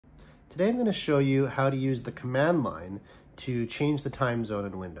Today I'm going to show you how to use the command line to change the time zone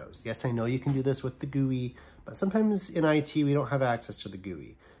in Windows. Yes, I know you can do this with the GUI, but sometimes in IT we don't have access to the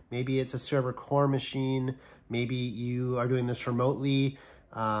GUI. Maybe it's a server core machine, maybe you are doing this remotely.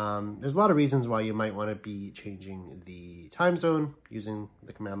 There's a lot of reasons why you might want to be changing the time zone using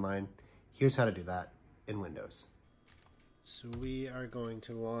the command line. Here's how to do that in Windows. So we are going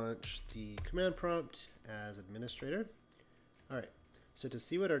to launch the command prompt as administrator. All right. So to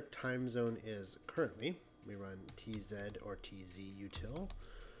see what our time zone is currently, we run tz or tzutil/g.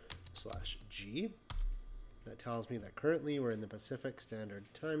 That tells me that currently we're in the Pacific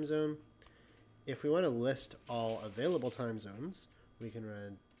Standard Time Zone. If we want to list all available time zones, we can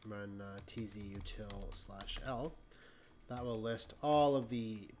run tzutil/l. That will list all of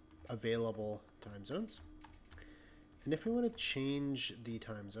the available time zones. And if we want to change the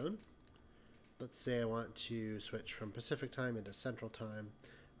time zone, let's say I want to switch from Pacific time into Central time,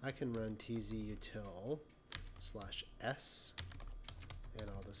 I can run tzutil/s, and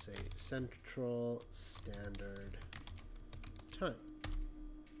I'll just say Central Standard Time.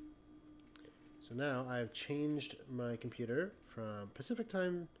 So now I've changed my computer from Pacific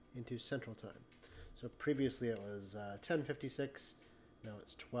time into Central time. So previously it was 10:56, now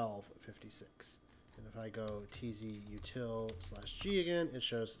it's 12:56. And if I go tzutil/g again, it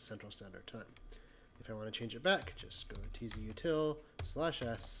shows Central Standard Time. If I want to change it back, just go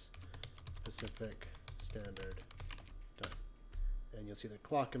tzutil/s, Pacific Standard Time. And you'll see the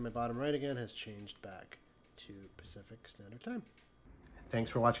clock in my bottom right again has changed back to Pacific Standard Time.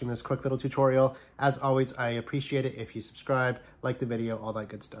 Thanks for watching this quick little tutorial. As always, I appreciate it if you subscribe, like the video, all that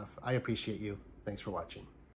good stuff. I appreciate you. Thanks for watching.